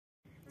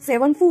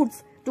7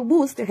 foods to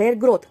boost hair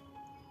growth.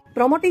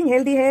 Promoting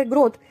healthy hair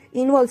growth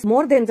involves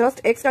more than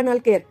just external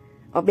care.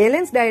 A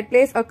balanced diet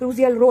plays a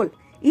crucial role.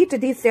 Eat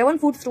these 7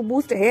 foods to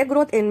boost hair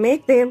growth and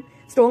make them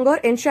stronger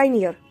and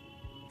shinier.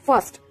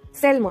 First,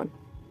 salmon.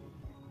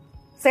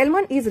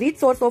 Salmon is rich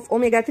source of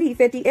omega-3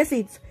 fatty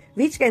acids,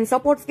 which can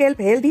support scalp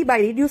healthy by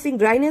reducing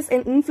dryness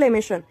and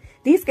inflammation.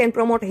 These can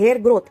promote hair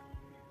growth.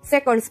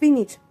 Second,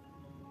 spinach.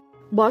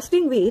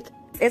 Bursting with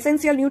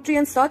essential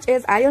nutrients such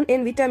as iron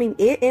and vitamin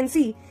A and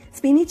C,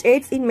 spinach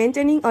aids in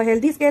maintaining a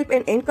healthy scalp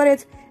and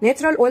encourages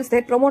natural oils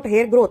that promote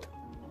hair growth.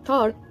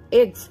 Third,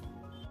 eggs.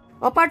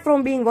 Apart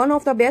from being one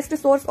of the best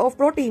sources of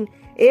protein,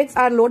 eggs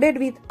are loaded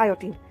with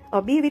biotin,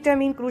 a B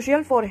vitamin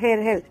crucial for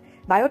hair health.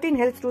 Biotin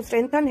helps to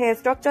strengthen hair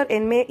structure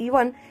and may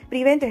even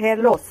prevent hair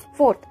loss.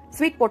 Fourth,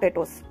 sweet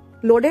potatoes.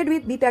 Loaded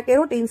with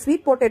beta-carotene,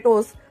 sweet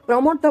potatoes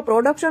promote the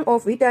production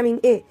of vitamin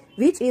A,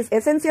 which is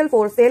essential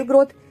for cell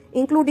growth,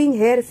 including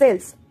hair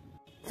cells.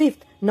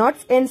 Fifth,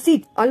 nuts and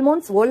seeds.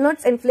 Almonds,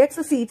 walnuts and flax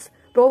seeds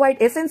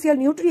provide essential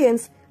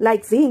nutrients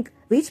like zinc,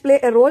 which play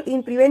a role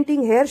in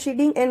preventing hair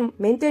shedding and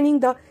maintaining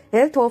the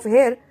health of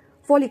hair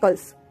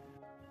follicles.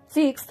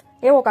 Sixth,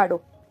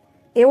 avocado.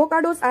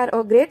 Avocados are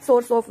a great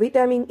source of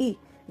vitamin E,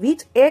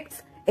 which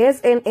acts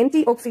as an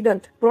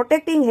antioxidant,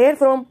 protecting hair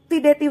from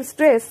oxidative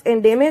stress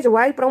and damage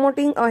while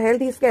promoting a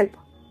healthy scalp.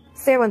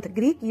 Seventh,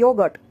 Greek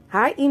yogurt.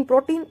 High in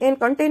protein and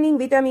containing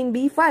vitamin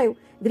B5,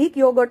 Greek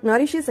yogurt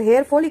nourishes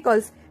hair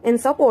follicles and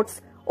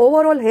supports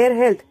overall hair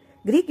health.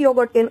 Greek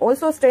yogurt can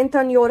also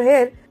strengthen your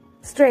hair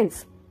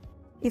strands.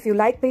 If you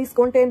like this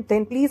content,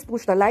 then please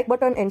push the like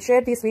button and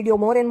share this video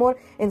more and more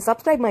and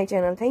subscribe my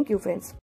channel. Thank you, friends.